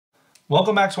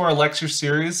Welcome back to our lecture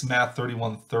series, Math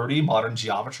 3130, Modern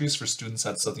Geometries for students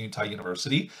at Southern Utah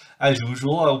University. As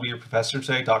usual, I will be your professor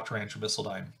today, Dr. Andrew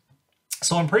Missildine.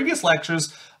 So in previous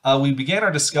lectures, we began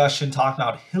our discussion talking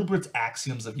about Hilbert's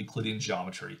axioms of Euclidean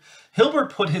geometry.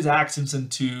 Hilbert put his axioms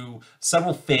into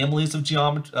several families of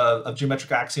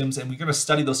geometric axioms, and we're going to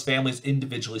study those families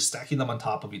individually, stacking them on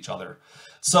top of each other.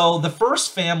 So the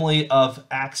first family of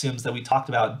axioms that we talked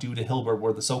about due to Hilbert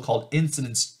were the so-called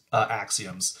incidence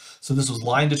axioms. So this was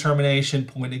line determination,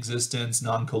 point existence,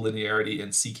 non-collinearity,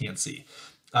 and secant-c.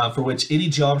 For which any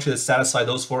geometry that satisfied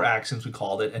those four axioms, we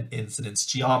called it an incidence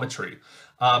geometry.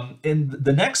 And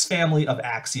the next family of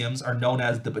axioms are known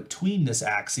as the Betweenness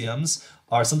Axioms,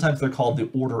 or sometimes they're called the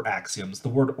order axioms. The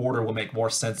word order will make more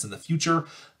sense in the future.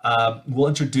 We'll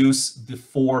introduce the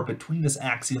four Betweenness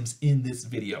axioms in this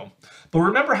video. But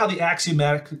remember how the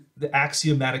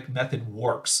axiomatic method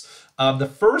works. The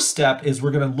first step is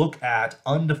we're going to look at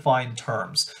undefined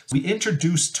terms. So we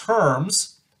introduce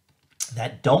terms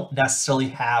that don't necessarily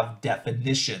have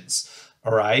definitions,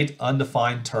 all right?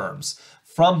 Undefined terms.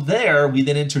 From there, we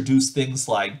then introduce things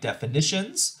like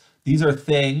definitions. These are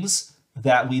things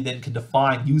that we then can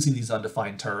define using these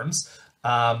undefined terms.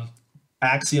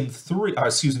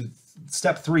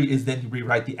 Step 3 is then you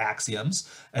rewrite the axioms,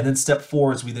 and then step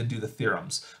 4 is we then do the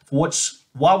theorems. For which,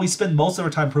 while we spend most of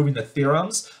our time proving the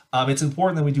theorems, it's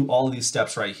important that we do all of these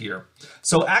steps right here.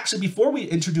 So actually, before we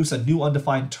introduce a new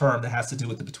undefined term that has to do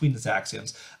with the Betweenness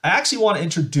axioms, I actually want to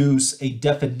introduce a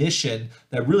definition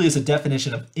that really is a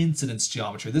definition of incidence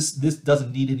geometry. This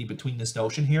doesn't need any betweenness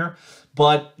notion here,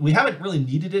 but we haven't really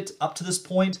needed it up to this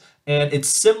point, and it's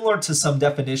similar to some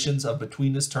definitions of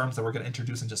betweenness terms that we're going to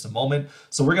introduce in just a moment.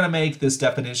 So we're going to make this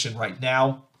definition right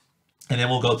now, and then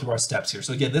we'll go through our steps here.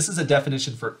 So again, this is a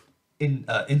definition for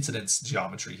incidence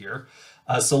geometry here.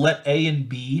 So let A and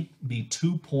B be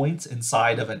 2 points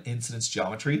inside of an incidence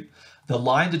geometry. The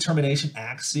line determination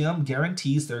axiom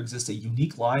guarantees there exists a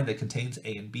unique line that contains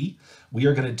A and B. We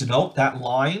are going to denote that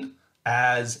line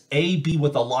as AB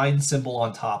with a line symbol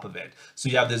on top of it. So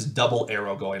you have this double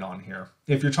arrow going on here.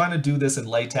 If you're trying to do this in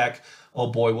LaTeX, oh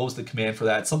boy, what was the command for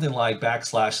that? Something like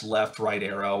 / left right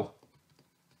arrow.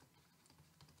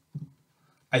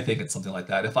 I think it's something like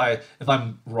that. If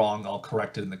I'm wrong, I'll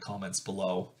correct it in the comments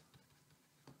below.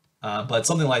 But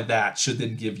something like that should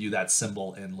then give you that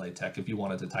symbol in LaTeX if you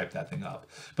wanted to type that thing up.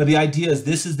 But the idea is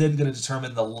this is then going to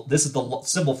determine this is the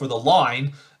symbol for the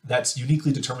line that's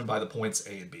uniquely determined by the points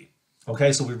A and B.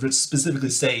 Okay, so we're specifically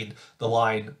saying the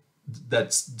line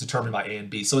that's determined by A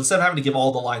and B. So instead of having to give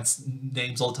all the lines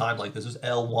names all the time, like this is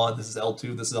L1, this is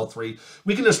L2, this is L3,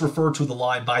 we can just refer to the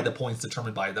line by the points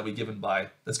determined by that's given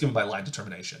by line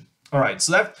determination. All right,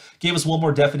 so that gave us one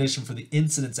more definition for the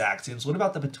incidence axioms. What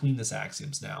about the betweenness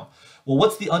axioms now? Well,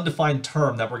 what's the undefined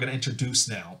term that we're going to introduce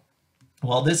now?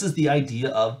 Well, this is the idea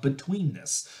of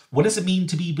betweenness. What does it mean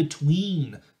to be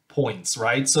between points,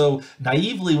 right? So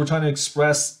naively, we're trying to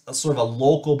express a sort of a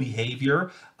local behavior.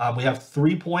 We have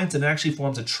 3 points, and it actually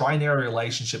forms a trinary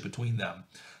relationship between them.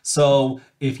 So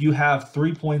if you have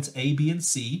 3 points A, B, and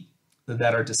C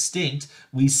that are distinct,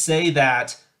 we say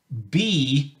that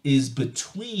B is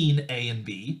between A and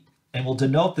B, and we'll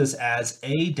denote this as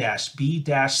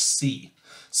A-B-C.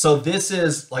 So this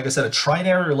is, like I said, a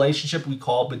trinary relationship we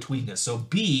call betweenness. So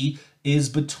B is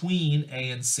between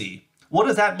A and C. What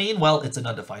does that mean? Well, it's an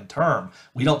undefined term.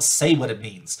 We don't say what it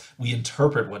means. We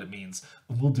interpret what it means.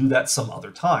 We'll do that some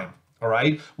other time. All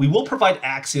right. We will provide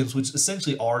axioms, which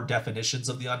essentially are definitions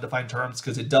of the undefined terms,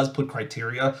 because it does put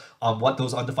criteria on what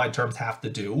those undefined terms have to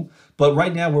do. But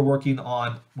right now we're working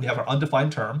on, we have our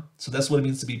undefined term. So that's what it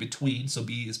means to be between. So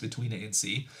B is between A and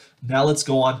C. Now let's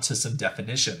go on to some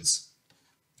definitions.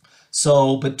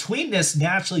 So betweenness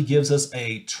naturally gives us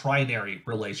a trinary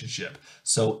relationship.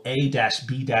 So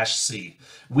A-B-C.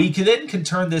 We can then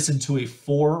turn this into a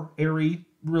four-ary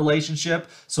relationship,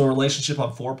 so a relationship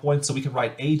on 4 points. So we can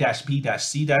write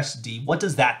A-B-C-D. What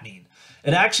does that mean?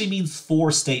 It actually means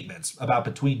 4 statements about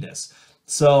betweenness.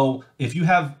 So if you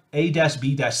have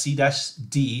A-B-C-D,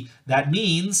 that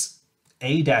means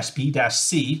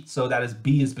A-B-C, so that is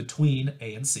B is between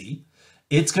A and C.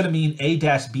 It's going to mean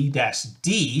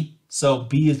A-B-D, so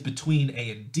B is between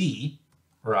A and D,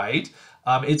 right?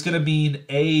 It's going to mean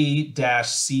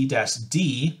A-C-D,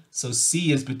 so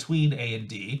C is between A and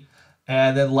D.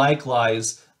 And then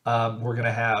likewise, we're going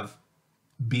to have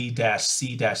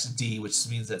B-C-D, which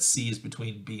means that C is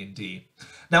between B and D.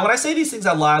 Now, when I say these things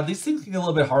out loud, these things can get a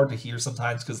little bit hard to hear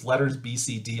sometimes because letters B,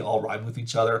 C, D all rhyme with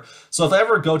each other. So if I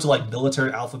ever go to like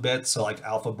military alphabet, so like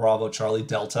Alpha, Bravo, Charlie,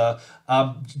 Delta,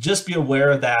 just be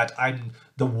aware that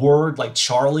the word like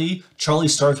Charlie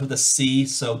starts with a C,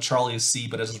 so Charlie is C,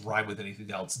 but it doesn't rhyme with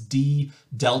anything else. D,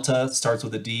 Delta starts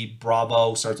with a D,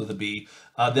 Bravo starts with a B.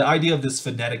 The idea of this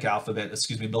phonetic alphabet,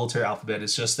 excuse me, military alphabet,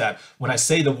 is just that when I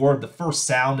say the word, the first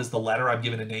sound is the letter I'm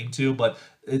giving a name to, but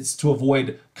it's to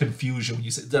avoid confusion when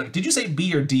you say, did you say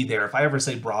B or D there? If I ever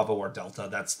say Bravo or Delta,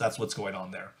 that's what's going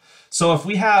on there. So if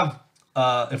we have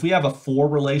a for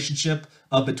relationship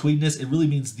of betweenness, it really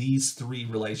means these three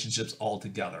relationships all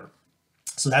together.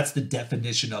 So that's the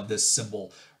definition of this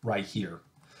symbol right here.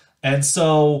 And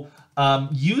so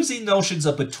using notions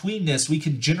of betweenness, we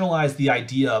can generalize the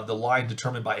idea of the line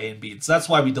determined by A and B. So that's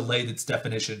why we delayed its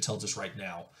definition until just right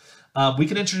now. We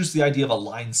can introduce the idea of a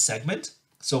line segment.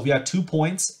 So if we have 2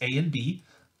 points, A and B,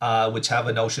 which have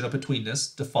a notion of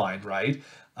betweenness defined, right?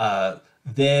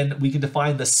 Then we can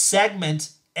define the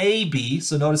segment AB.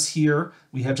 So notice here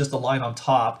we have just a line on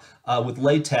top. With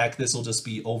LaTeX, this will just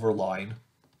be over line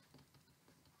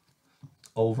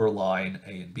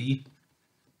A and B,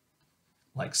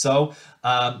 like so.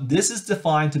 This is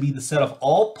defined to be the set of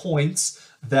all points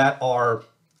that are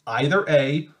either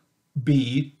A,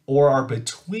 B, or are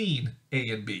between A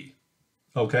and B.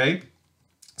 Okay?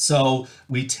 So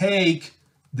we take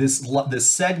this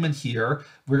segment here,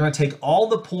 we're going to take all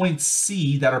the points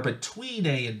C that are between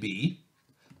A and B,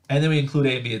 and then we include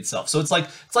A and B itself. So it's like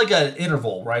an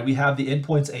interval, right? We have the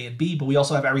endpoints A and B, but we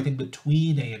also have everything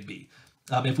between A and B.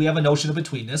 If we have a notion of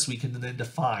betweenness, we can then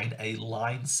define a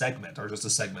line segment, or just a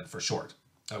segment for short,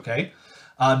 okay?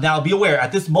 Now, be aware,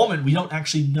 at this moment, we don't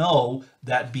actually know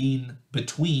that being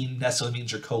between necessarily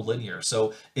means you're collinear.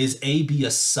 So is AB a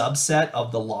subset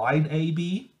of the line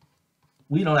AB?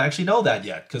 We don't actually know that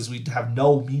yet because we have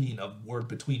no meaning of word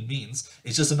between means.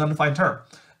 It's just an undefined term.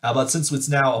 But since it's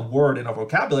now a word in our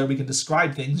vocabulary, we can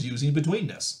describe things using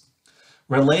betweenness.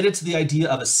 Related to the idea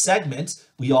of a segment,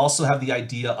 we also have the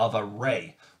idea of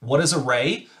array. What is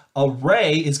array?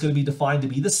 Array is going to be defined to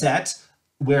be the set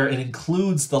where it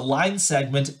includes the line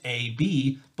segment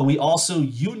AB, but we also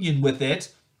union with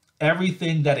it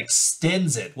everything that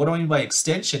extends it. What do I mean by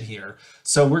extension here?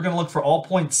 So we're going to look for all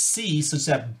points C such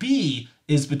that B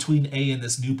is between A and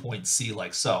this new point C,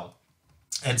 like so.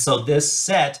 And so this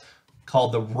set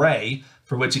called the array,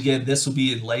 for which again, this will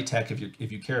be in LaTeX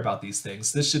if you care about these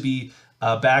things. This should be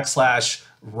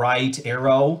 \right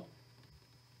arrow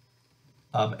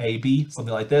AB,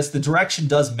 something like this. The direction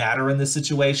does matter in this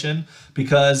situation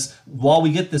because while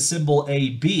we get the symbol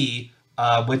AB,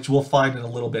 which we'll find in a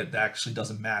little bit, that actually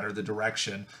doesn't matter, the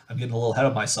direction. I'm getting a little ahead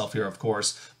of myself here, of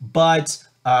course. But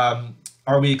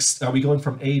are we going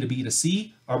from A to B to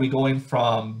C? Are we going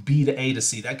from B to A to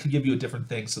C? That could give you a different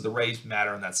thing, so the arrays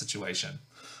matter in that situation.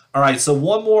 All right, so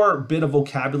one more bit of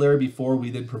vocabulary before we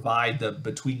then provide the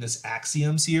betweenness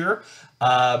axioms here.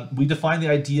 We define the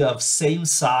idea of same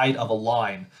side of a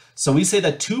line. So we say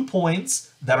that 2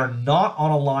 points that are not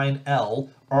on a line L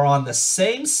are on the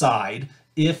same side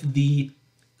if the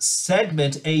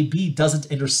segment AB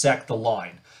doesn't intersect the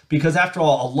line. Because after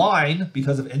all, a line,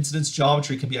 because of incidence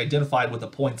geometry, can be identified with the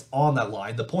points on that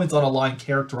line. The points on a line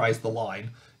characterize the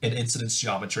line in incidence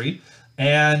geometry.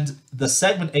 And the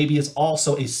segment AB is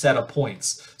also a set of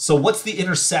points. So what's the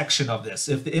intersection of this?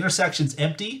 If the intersection's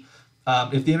empty,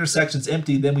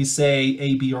 then we say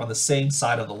AB are on the same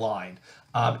side of the line.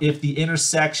 If the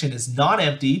intersection is not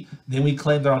empty, then we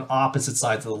claim they're on opposite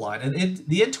sides of the line. And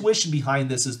the intuition behind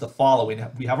this is the following.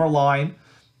 We have our line,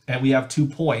 and we have 2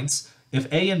 points.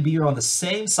 If A and B are on the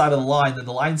same side of the line, then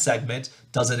the line segment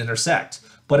doesn't intersect.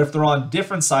 But if they're on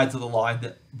different sides of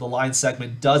the line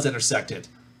segment does intersect it.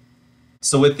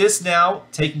 So with this now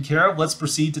taken care of, let's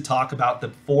proceed to talk about the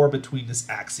 4 betweenness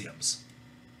axioms.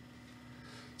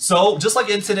 So just like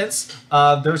incidence,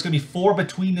 there's going to be 4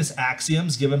 betweenness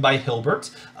axioms given by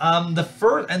Hilbert. The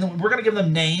first, and we're going to give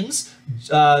them names.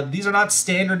 These are not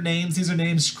standard names. These are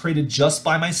names created just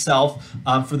by myself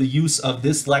for the use of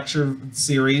this lecture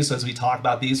series as we talk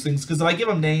about these things. Because if I give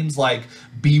them names like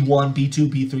B1, B2,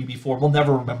 B3, B4, we'll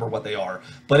never remember what they are.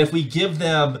 But if we give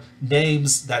them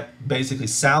names that basically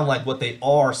sound like what they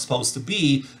are supposed to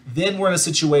be, then we're in a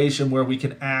situation where we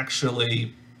can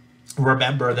actually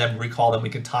remember them, recall them, we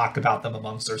can talk about them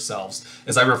amongst ourselves.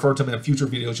 As I refer to them in future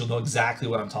videos, you'll know exactly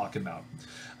what I'm talking about.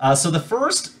 So the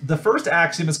first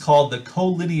axiom is called the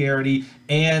collinearity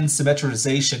and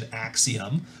symmetrization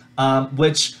axiom,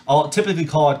 which I'll typically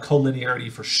call it collinearity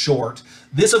for short.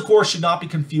 This, of course, should not be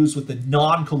confused with the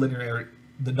non-collinearity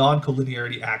the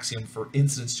non-collinearity axiom for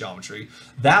incidence geometry.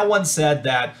 That one said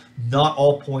that not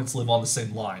all points live on the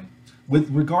same line. With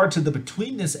regard to the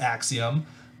betweenness axiom,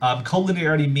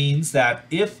 collinearity means that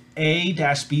if A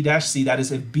dash B dash C, that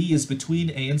is if B is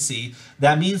between A and C,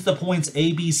 that means the points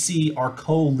A, B, C are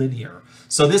collinear.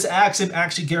 So this axiom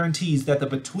actually guarantees that the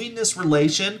betweenness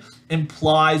relation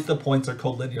implies the points are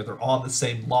collinear. They're on the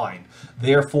same line.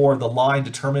 Therefore, the line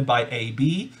determined by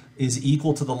AB is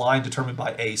equal to the line determined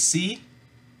by AC,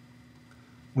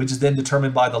 which is then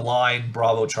determined by the line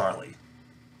Bravo Charlie,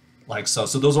 like so.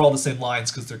 So those are all the same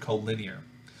lines because they're collinear.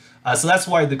 So that's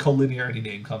why the collinearity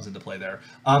name comes into play there.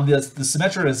 The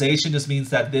symmetrization just means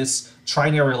that this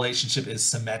trinary relationship is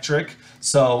symmetric.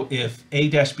 So if A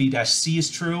dash B dash C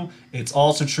is true, it's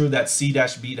also true that C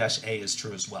dash B dash A is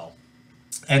true as well.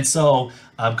 And so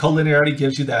collinearity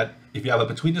gives you that if you have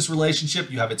a betweenness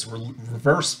relationship, you have its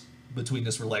reverse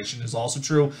betweenness relation is also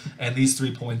true, and these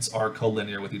 3 points are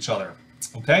collinear with each other.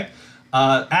 Okay.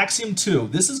 Axiom 2.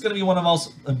 This is going to be one of the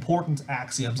most important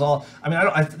axioms.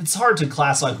 It's hard to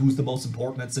classify who's the most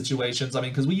important in situations.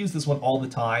 Because we use this one all the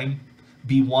time,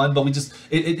 B1, but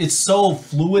it's so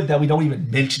fluid that we don't even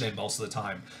mention it most of the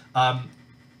time.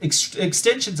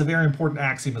 Extension is a very important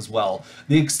axiom as well.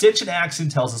 The extension axiom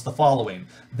tells us the following,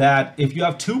 that if you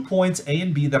have 2 points A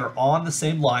and B that are on the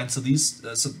same line, so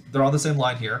they're on the same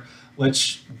line here,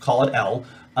 which we'll call it L,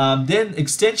 then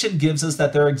extension gives us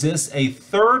that there exists a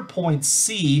third point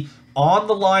C on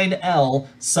the line L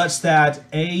such that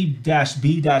A dash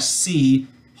B dash C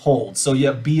holds. So you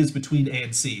have B is between A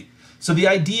and C. So the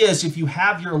idea is if you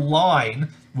have your line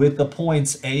with the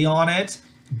points A on it,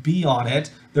 B on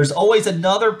it, there's always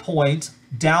another point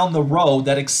down the road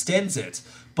that extends it.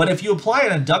 But if you apply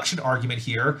an induction argument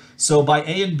here, so by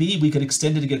A and B, we could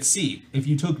extend it to get C. If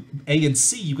you took A and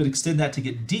C, you could extend that to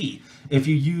get D. If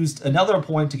you used another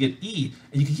point to get E,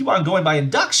 and you can keep on going by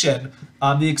induction,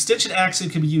 the extension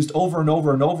axiom can be used over and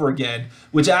over and over again,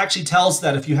 which actually tells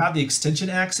that if you have the extension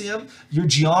axiom, your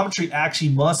geometry actually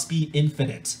must be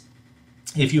infinite.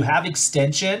 If you have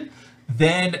extension,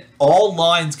 then all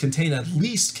lines contain at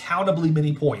least countably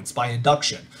many points by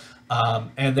induction.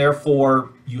 And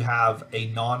therefore, you have a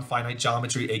non-finite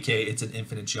geometry, aka it's an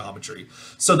infinite geometry.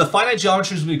 So the finite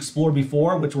geometries we explored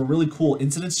before, which were really cool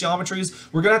incidence geometries,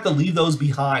 we're going to have to leave those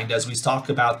behind as we talk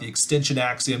about the extension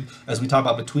axiom, as we talk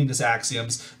about betweenness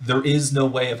axioms. There is no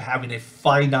way of having a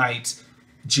finite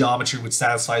geometry which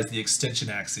satisfies the extension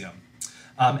axiom.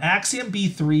 Axiom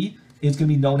B3 is going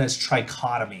to be known as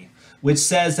trichotomy, which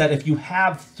says that if you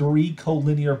have 3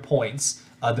 collinear points,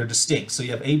 they're distinct. So you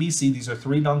have A, B, C. These are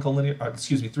 3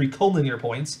 collinear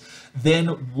points. Then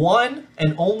one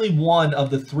and only one of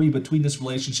the 3 betweenness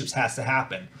relationships has to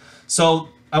happen. So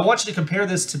I want you to compare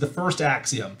this to the first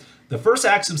axiom. The first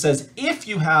axiom says if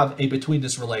you have a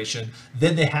betweenness relation,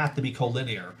 then they have to be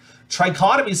collinear.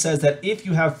 Trichotomy says that if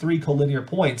you have 3 collinear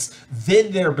points,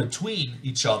 then they're between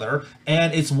each other,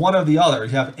 and it's one or the other.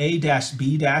 You have A dash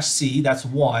B dash C, that's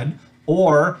one,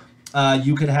 or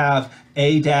you could have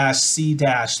A dash C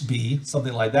dash B,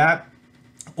 something like that.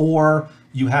 Or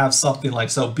you have something like,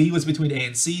 so B was between A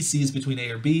and C, C is between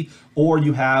A or B, or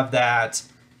you have that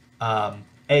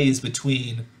A is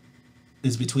between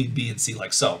B and C,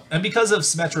 like so. And because of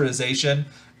symmetrization,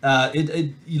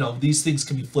 these things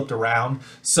can be flipped around.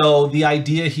 So the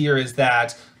idea here is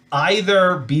that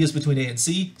either B is between A and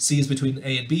C, C is between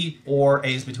A and B, or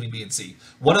A is between B and C.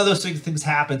 One of those things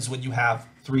happens when you have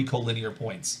 3 collinear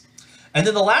points. And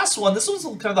then the last one, this was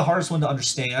kind of the hardest one to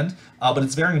understand, but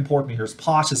it's very important here, is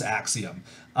Pasch's axiom.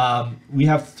 We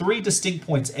have 3 distinct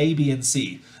points, A, B, and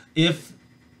C. If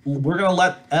we're going to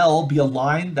let L be a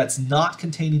line that's not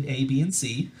containing A, B, and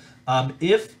C,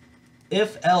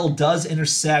 if L does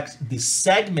intersect the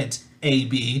segment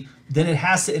AB, then it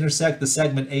has to intersect the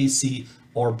segment AC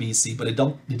or BC, but it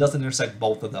doesn't intersect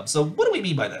both of them. So what do we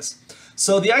mean by this?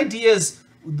 So the idea is,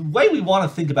 the way we want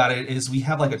to think about it is we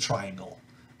have like a triangle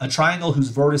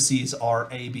whose vertices are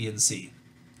A, B, and C,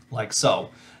 like so.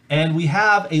 And we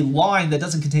have a line that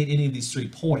doesn't contain any of these 3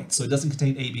 points, so it doesn't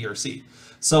contain A, B, or C.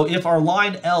 So if our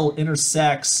line L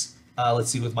intersects, let's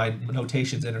see, with my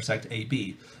notations intersect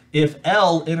AB. If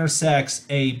L intersects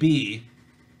AB,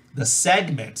 the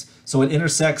segment, so it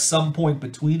intersects some point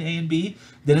between A and B,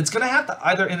 then it's going to have to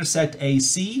either intersect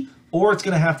AC or it's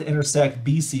going to have to intersect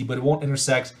BC, but it won't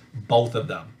intersect both of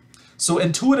them. So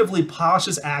intuitively,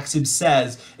 Pasch's axiom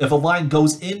says if a line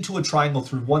goes into a triangle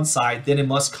through one side, then it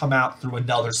must come out through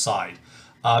another side.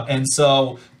 And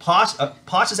so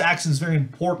Pasch's axiom is very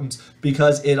important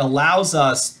because it allows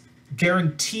us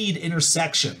guaranteed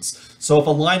intersections. So if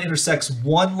a line intersects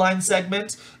one line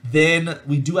segment, then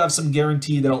we do have some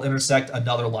guarantee that it'll intersect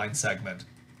another line segment.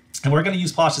 And we're going to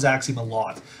use Pasch's axiom a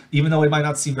lot, even though it might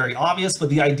not seem very obvious, but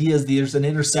the idea is there's an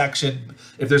intersection.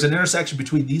 If there's an intersection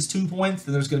between these 2 points,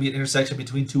 then there's going to be an intersection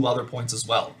between 2 other points as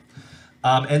well.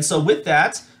 And so with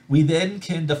that, we then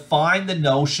can define the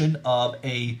notion of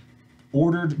a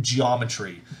ordered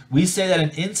geometry. We say that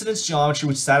an incidence geometry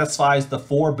which satisfies the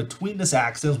 4 betweenness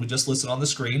axioms we just listed on the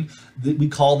screen, we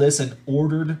call this an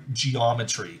ordered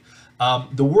geometry.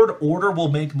 The word order will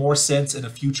make more sense in a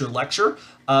future lecture,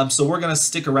 so we're going to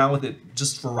stick around with it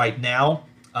just for right now.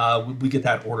 We get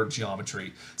that ordered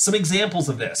geometry. Some examples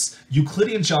of this.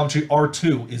 Euclidean geometry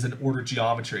R2 is an ordered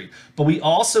geometry, but we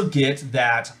also get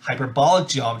that hyperbolic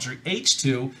geometry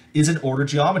H2 is an ordered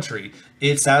geometry.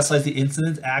 It satisfies the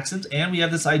incidence axioms, and we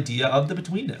have this idea of the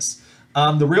betweenness.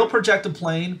 The real projective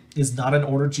plane is not an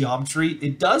ordered geometry.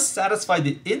 It does satisfy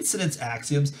the incidence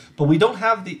axioms, but we don't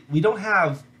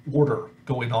have order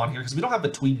going on here because we don't have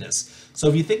betweenness. So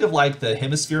if you think of like the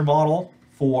hemisphere model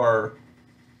for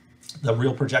the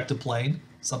real projective plane,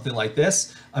 something like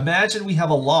this. Imagine we have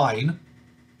a line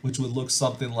which would look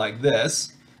something like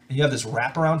this, and you have this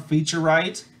wraparound feature,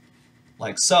 right?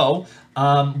 Like so.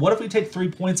 What if we take 3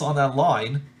 points on that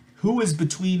line? Who is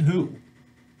between who?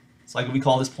 It's like we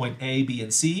call this point A, B,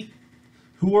 and C.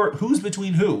 Who's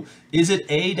between who? Is it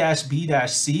A dash B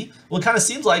dash C? Well, it kind of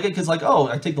seems like it because like, oh,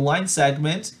 I take the line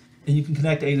segment and you can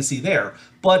connect A to C there.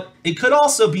 But it could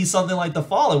also be something like the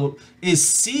following. Is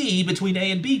C between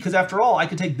A and B? Because after all, I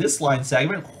could take this line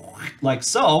segment like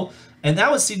so, and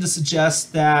that would seem to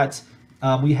suggest that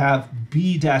we have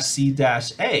B dash C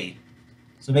dash A.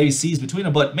 So maybe C is between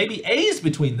them, but maybe A is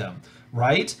between them,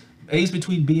 right? A is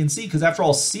between B and C, because after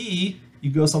all, C, you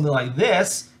go something like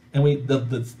this, and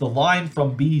the line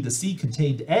from B to C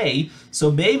contained A,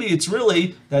 so maybe it's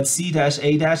really that C dash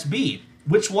A dash B.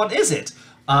 Which one is it?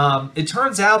 It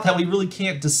turns out that we really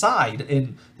can't decide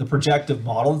in the projective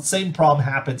model. The same problem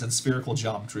happens in spherical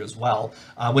geometry as well,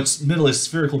 which admittedly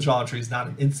spherical geometry is not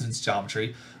an incidence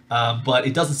geometry, but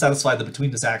it doesn't satisfy the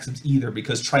betweenness axioms either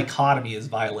because trichotomy is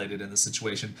violated in this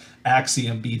situation,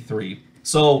 axiom B3.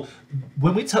 So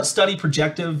when we study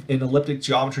projective and elliptic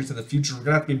geometries in the future, we're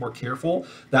going to have to be more careful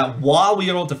that while we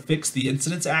are able to fix the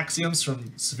incidence axioms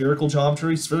from spherical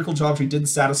geometry didn't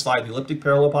satisfy the elliptic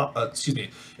parallel,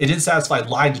 it didn't satisfy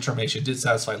line determination, it did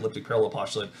satisfy elliptic parallel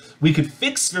postulate. We could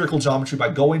fix spherical geometry by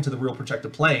going to the real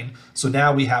projective plane. So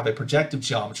now we have a projective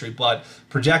geometry, but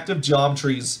projective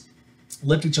geometries,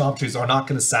 elliptic geometries are not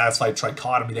going to satisfy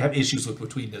trichotomy. They have issues with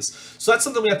betweenness. So that's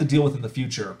something we have to deal with in the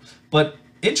future. But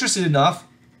interesting enough,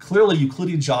 clearly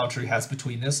Euclidean geometry has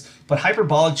betweenness, but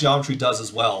hyperbolic geometry does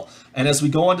as well. And as we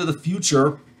go into the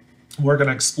future, we're going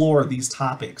to explore these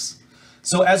topics.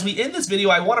 So as we end this video,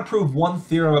 I want to prove one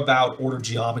theorem about ordered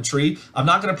geometry. I'm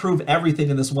not going to prove everything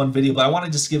in this one video, but I want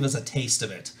to just give us a taste of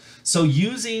it. So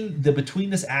using the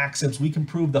betweenness axioms, we can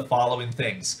prove the following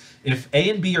things. If A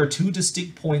and B are 2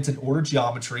 distinct points in ordered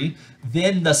geometry,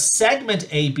 then the segment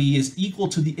AB is equal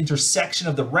to the intersection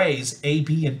of the rays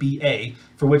AB and BA,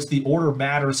 for which the order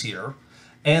matters here.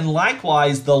 And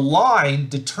likewise, the line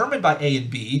determined by A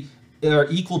and B are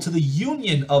equal to the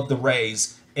union of the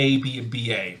rays AB and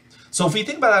BA. So if we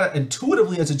think about it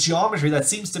intuitively as a geometry, that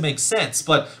seems to make sense,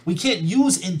 but we can't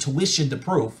use intuition to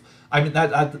prove. I mean,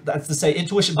 that's to say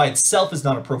intuition by itself is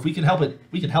not a proof. We can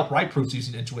help write proofs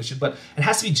using intuition, but it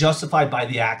has to be justified by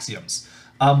the axioms.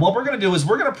 What we're going to do is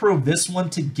we're going to prove this one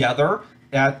together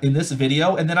in this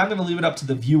video, and then I'm going to leave it up to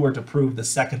the viewer to prove the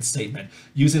second statement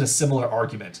using a similar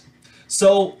argument.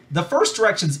 So the first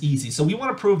direction is easy. So we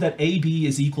want to prove that AB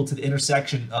is equal to the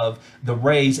intersection of the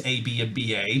rays AB and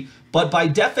BA. But by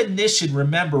definition,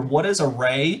 remember, what is a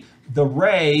ray? The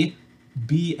ray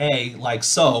BA, like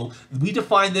so, we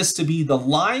define this to be the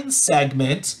line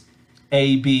segment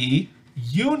AB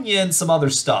union some other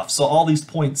stuff. So all these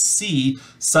points C,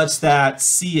 such that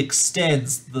C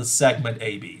extends the segment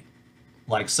AB,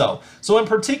 like so. So in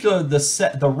particular,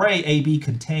 the ray AB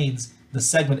contains the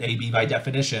segment AB by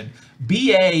definition.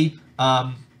 BA,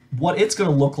 what it's going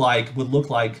to look like would look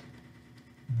like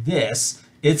this.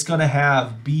 It's going to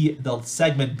have the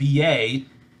segment BA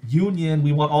union,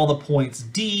 we want all the points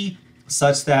D,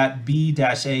 such that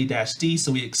B-A-D,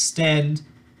 so we extend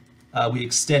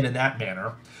in that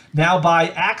manner. Now by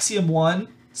axiom 1,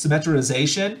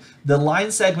 symmetrization, the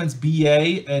line segments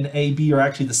BA and AB are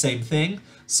actually the same thing.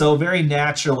 So very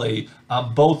naturally,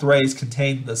 both rays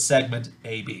contain the segment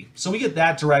AB. So we get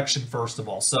that direction first of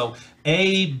all. So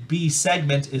AB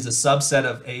segment is a subset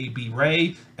of AB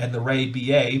ray, and the ray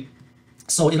BA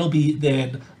So it'll be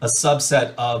then a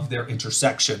subset of their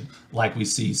intersection like we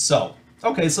see so.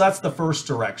 Okay, so that's the first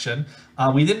direction.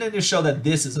 We then need to show that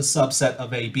this is a subset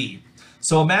of AB.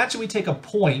 So imagine we take a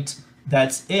point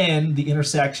that's in the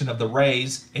intersection of the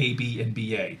rays AB and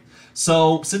BA.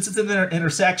 So since it's in their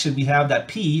intersection, we have that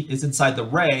P is inside the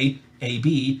ray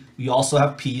AB. We also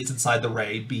have P is inside the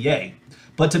ray BA.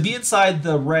 But to be inside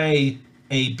the ray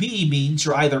AB means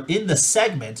you're either in the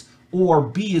segment or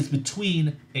B is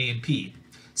between A and P.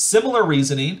 Similar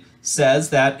reasoning says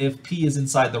that if P is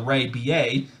inside the ray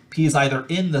BA, P is either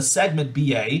in the segment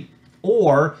BA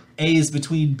or A is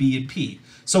between B and P.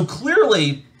 So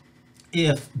clearly,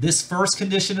 if this first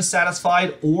condition is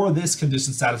satisfied or this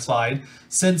condition is satisfied,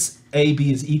 since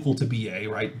AB is equal to BA,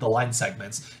 right, the line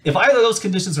segments, if either of those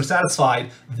conditions are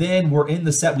satisfied, then we're in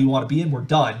the set we want to be in, we're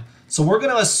done. So we're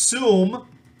going to assume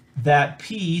that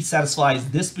P satisfies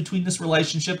this between this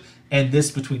relationship and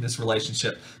this between this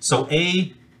relationship. So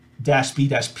A dash B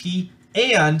dash P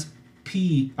and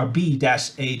P or B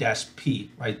dash A dash P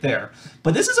right there.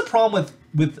 But this is a problem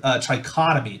with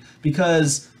trichotomy,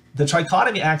 because the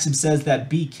trichotomy axiom says that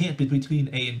B can't be between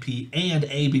A and P and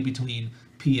A be between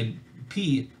P and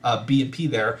P, B and P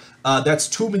there. That's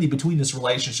too many betweenness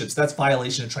relationships. That's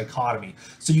violation of trichotomy.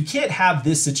 So you can't have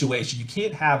this situation. You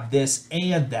can't have this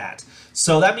and that.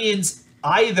 So that means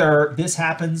either this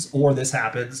happens or this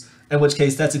happens, in which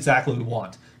case that's exactly what we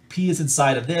want. P is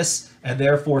inside of this, and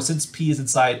therefore since P is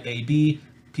inside AB,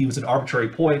 P was an arbitrary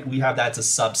point, we have that's a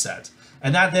subset.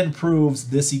 And that then proves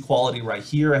this equality right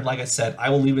here. And like I said, I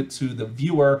will leave it to the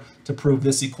viewer to prove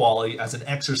this equality as an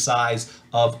exercise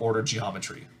of ordered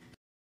geometry.